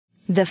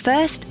The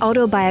first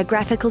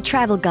autobiographical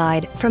travel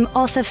guide from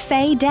author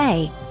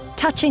Faye,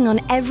 touching on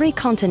every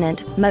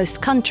continent,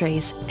 most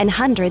countries, and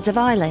hundreds of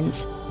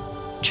islands.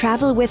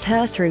 Travel with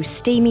her through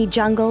steamy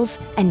jungles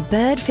and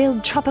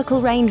bird-filled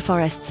tropical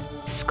rainforests,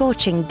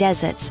 scorching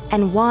deserts,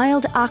 and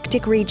wild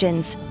Arctic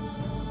regions.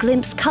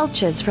 Glimpse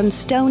cultures from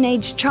Stone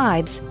Age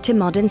tribes to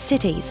modern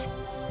cities.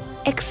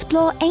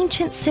 Explore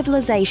ancient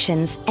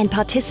civilizations and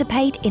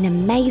participate in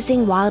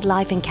amazing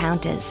wildlife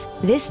encounters.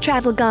 This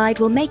travel guide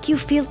will make you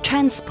feel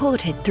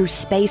transported through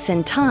space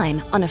and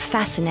time on a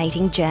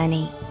fascinating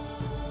journey.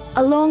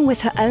 Along with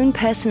her own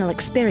personal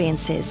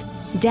experiences,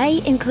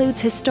 Day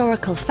includes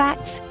historical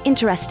facts,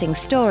 interesting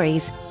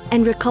stories,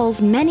 and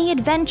recalls many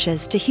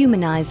adventures to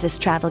humanize this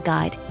travel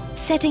guide,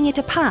 setting it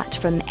apart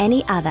from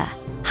any other.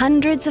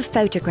 Hundreds of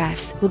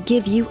photographs will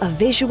give you a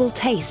visual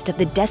taste of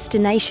the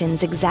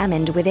destinations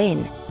examined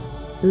within.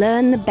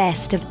 Learn the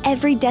best of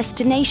every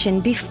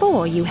destination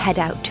before you head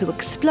out to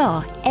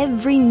explore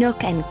every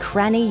nook and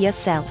cranny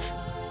yourself.